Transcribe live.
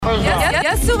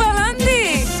Γεια σου, Βαλάντι.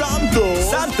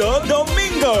 Santo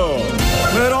Domingo.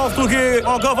 Μέρα αυτού και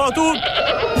αγκαβατού.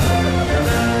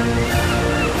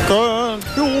 Can't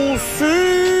you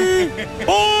see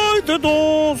by the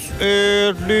dawn's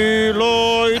early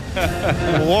light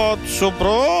what so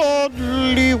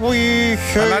proudly we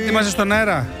hailed? Βαλάντι, είμαστε στον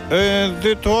αέρα.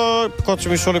 Κάτσε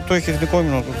μισό λεπτό, έχει εθνικό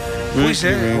ύμνο του. Πού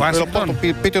είσαι, Ουάσιγκτον?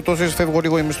 Πείτε το εσείς, φεύγω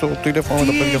λίγο, είμαι στο τηλέφωνο με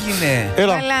το παιδί. Τι έγινε?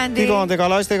 Έλα, Βαλάντι. τι κάνετε,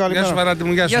 καλά είστε, Γεια σου καλημέρα. Βαλάντι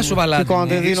μου, Γεια σου, Βαλάντι. Τι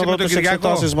κάνετε, Είσαι δίνω με εδώ τον τις Κυριάκο?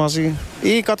 εξετάσεις μαζί.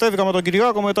 Ή κατέβηκα με τον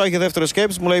Κυριάκο, μετά είχε δεύτερη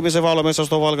σκέψη, μου λέει μη σε βάλω μέσα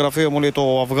στο βαλγραφείο, μου λέει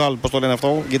το αυγάλ, πώς το λένε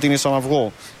αυτό, γιατί είναι σαν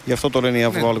αυγό. Γι' αυτό το λένε η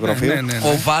αυγάλ γραφείο.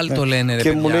 Ο Βάλ το λένε, ρε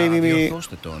Και μου παιδιά, λέει,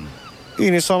 διορθώστε τον.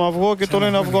 Είναι σαν αυγό και το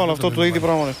λένε αυγό, αλλά αυτό το ίδιο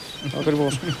πράγμα είναι.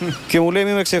 Ακριβώς. Και μου λέει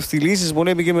μη με ξεφτυλίσεις, μου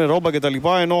λέει μη και με ρόμπα κτλ.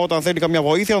 Ενώ όταν θέλει καμιά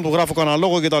βοήθεια, να του γράφω κανένα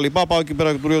λόγο κτλ. Πάω εκεί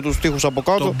πέρα και του λέω τους τοίχους από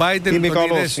κάτω. Το Biden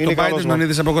τον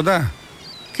είδες από κοντά?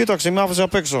 Κοίταξε, με άφησε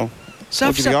απ' έξω. Σ'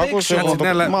 άφησε απ' έξω.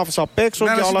 Μ' άφησε απ' έξω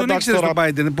Ναι, και αλλά εσύ άλλα τον εντάξει ήξερες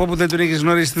τώρα. τον Biden, που δεν τον είχες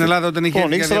γνωρίσει στην Ελλάδα όταν είχε έρθει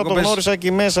για Ήξερα, τον διακοπές? γνώρισα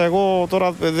εκεί μέσα. Εγώ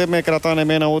τώρα δεν με κρατάνε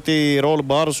εμένα ούτε οι roll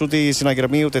bars, ούτε οι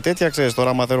συναγερμοί, ούτε τέτοια. Ξέρεις τώρα,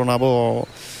 άμα θέλω να μπω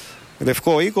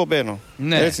λευκό οίκο, μπαίνω.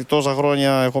 Ναι. Έτσι, τόσα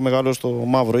χρόνια έχω μεγαλώσει στο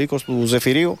μαύρο οίκο του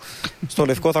Ζεφυρίου. Στο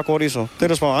λευκό θα κορίσω.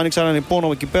 Τέλος πάντων, άνοιξα έναν υπόνο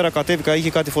εκεί πέρα, κατέβηκα, είχε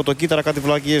κάτι φωτοκύτταρα, κάτι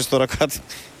βλακίες τώρα. Κάτι.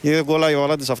 Γιατί δεν κολλάει ο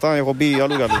Βαλάντης αυτά, έχω μπει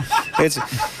αλλού. Έτσι.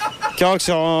 Και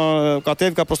άρχισα,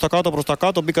 κατέβηκα προς τα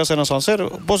κάτω, μπήκα σε ένα σανσέρ.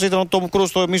 Πώς ήταν το μικρό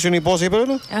στο Mission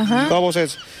Impossible, κάπως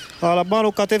έτσι. Αλλά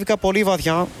μάλλον κατέβηκα πολύ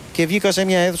βαθιά και βγήκα σε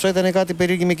μια αίθουσα. Ήταν κάτι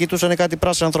περίεργο, με κοιτούσαν κάτι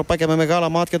πράσινα ανθρωπάκια με μεγάλα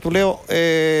μάτια. Του λέω,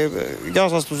 γεια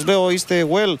σας, τους λέω, είστε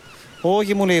well?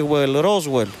 Όχι, μου λέει well,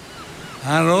 Roswell.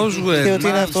 Α, Roswell. Και ότι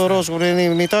είναι αυτό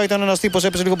Roswell. Μετά ήταν ένας τύπος,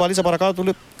 έπαιζε λίγο μπαλίτσα παρακάτω, του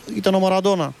λέει, ήταν ο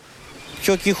Μαραντόνα.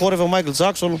 Πιο εκεί χόρευε ο Μάικλ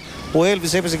Τζάκσον, ο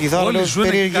Έλβις έπαιζε κιθάρα. Όλοι Λέω, ζουνε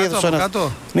περίεργη εκεί κάτω, αίθουσα από είναι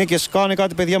κάτω. Ναι, και σκάνε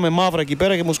κάτι παιδιά με μαύρα εκεί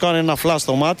πέρα και μου σκάνε ένα φλάσ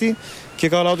στο μάτι. Και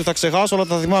καλά, ότι θα ξεχάσω, αλλά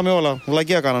τα θυμάμαι όλα.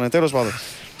 Βλακεία κάνανε, τέλος πάντων.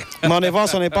 Με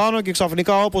ανεβάσανε πάνω και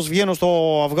ξαφνικά, όπως βγαίνω στο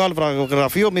αυγάλ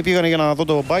γραφείο, με πήγανε για να δω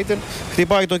το Biden.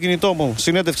 Χτυπάει το κινητό μου.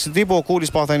 Συνέντευξη τύπου, ο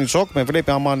Κούλης παθαίνει σοκ. Με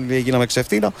βλέπει, άμα γίναμε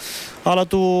ξεφτύλα. Αλλά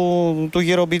του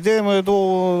γερομπιντέ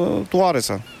του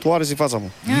άρεσα. Του άρεσε η φάτσα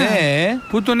μου. Ναι,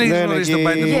 πού τον έχεις Ναι, γνωρίσει τον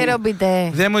εκεί- Biden? Γερομπιντέ.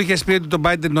 Δεν μου είχες πει ότι τον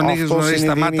Biden τον έχεις γνωρίσει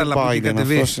στα μάταλα που είχε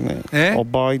κατεβεί? Αυτός είναι. Ο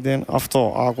Biden,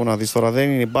 αυτό, άκου να δεις τώρα.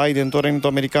 Δεν είναι Biden, τώρα είναι το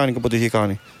αμερικάνικο που το είχε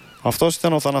κάνει. Αυτός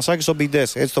ήταν ο Θανασάκης ο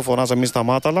Μπιντές. Έτσι το φωνάζαμε εμείς στα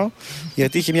μάταλα,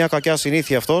 γιατί είχε μια κακιά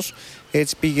συνήθεια αυτός.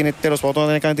 Έτσι πήγαινε τέλος πάντων,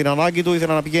 δεν έκανε την ανάγκη του,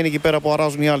 ήθελε να πηγαίνει εκεί πέρα που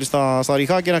αράζουν οι άλλοι στα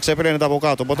ριχά και να ξεπλένεται από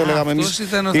κάτω. Οπότε λέγαμε εμείς,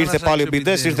 ήρθε πάλι ο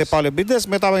Μπιντές, ήρθε πάλι ο Μπιντές.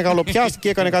 Μετά μεγαλοπιάστηκε,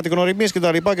 έκανε κάτι γνωριμίες και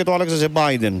τα λοιπά και το άλλαξε σε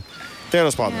Biden.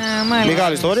 Τέλος πάντων.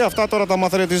 Μεγάλη ιστορία. Αυτά τώρα τα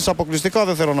μαθαίνετε εσείς αποκλειστικά.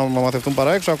 Δεν θέλω να μαθευτούν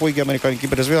παρά έξω. Ακούει και η Αμερικανική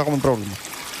πρεσβεία, θα έχουμε πρόβλημα.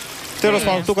 Τέλος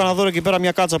πάντων, του έκανα δώρο εκεί πέρα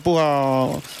μια κάτσα που είχα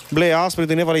μπλε άσπρη,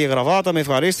 την έβαλε για γραβάτα, με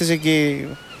ευχαρίστησε και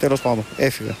τέλος πάντων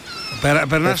έφυγα.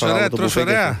 Περνάς ωραία, τρως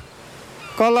ωραία.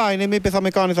 Καλά είναι, είπε θα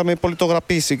με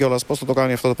πολιτογραφήσει κιόλας. Πώς θα το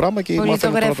κάνει αυτό το πράγμα και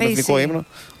μαθαίνω τώρα τον εθνικό ύμνο.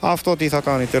 Αυτό τι θα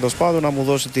κάνει τέλος πάντων, να μου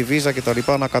δώσει τη βίζα και τα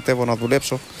λοιπά, να κατέβω να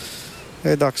δουλέψω.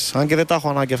 Εντάξει, αν και δεν τα έχω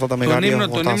ανάγκη αυτά τα μεγαλεία.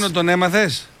 Τον ύμνο τον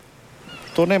έμαθες?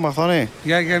 Τον έμαθα, ναι.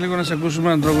 Για λίγο να σε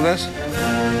ακούσουμε να τραγουδάς.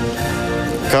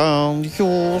 Can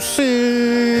you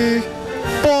see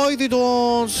by the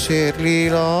dawn's early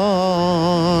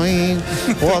light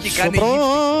what so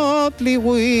proudly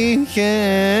we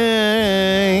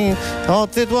came at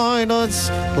the twilight's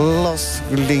last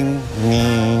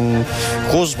gleaming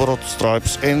whose broad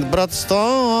stripes and bright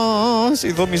stars.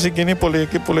 Εδώ με συγκινεί πολύ,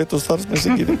 εκεί που λέει το stars με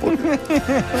συγκινεί πολύ.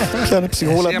 Πιάνε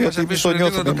ψυχούλα Εσύ μια άμα σε τύπη, πίσω το λίγο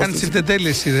νιώθω. το κάνεις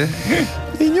συντετέλεση, δε.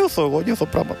 Νιώθω εγώ, νιώθω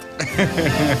πράγματα.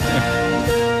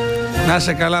 Να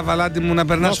σε καλά, Βαλάντι μου, να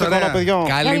περνάς Να είστε καλά, ωραία. παιδιά.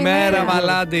 Καλημέρα,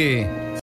 Βαλάντι.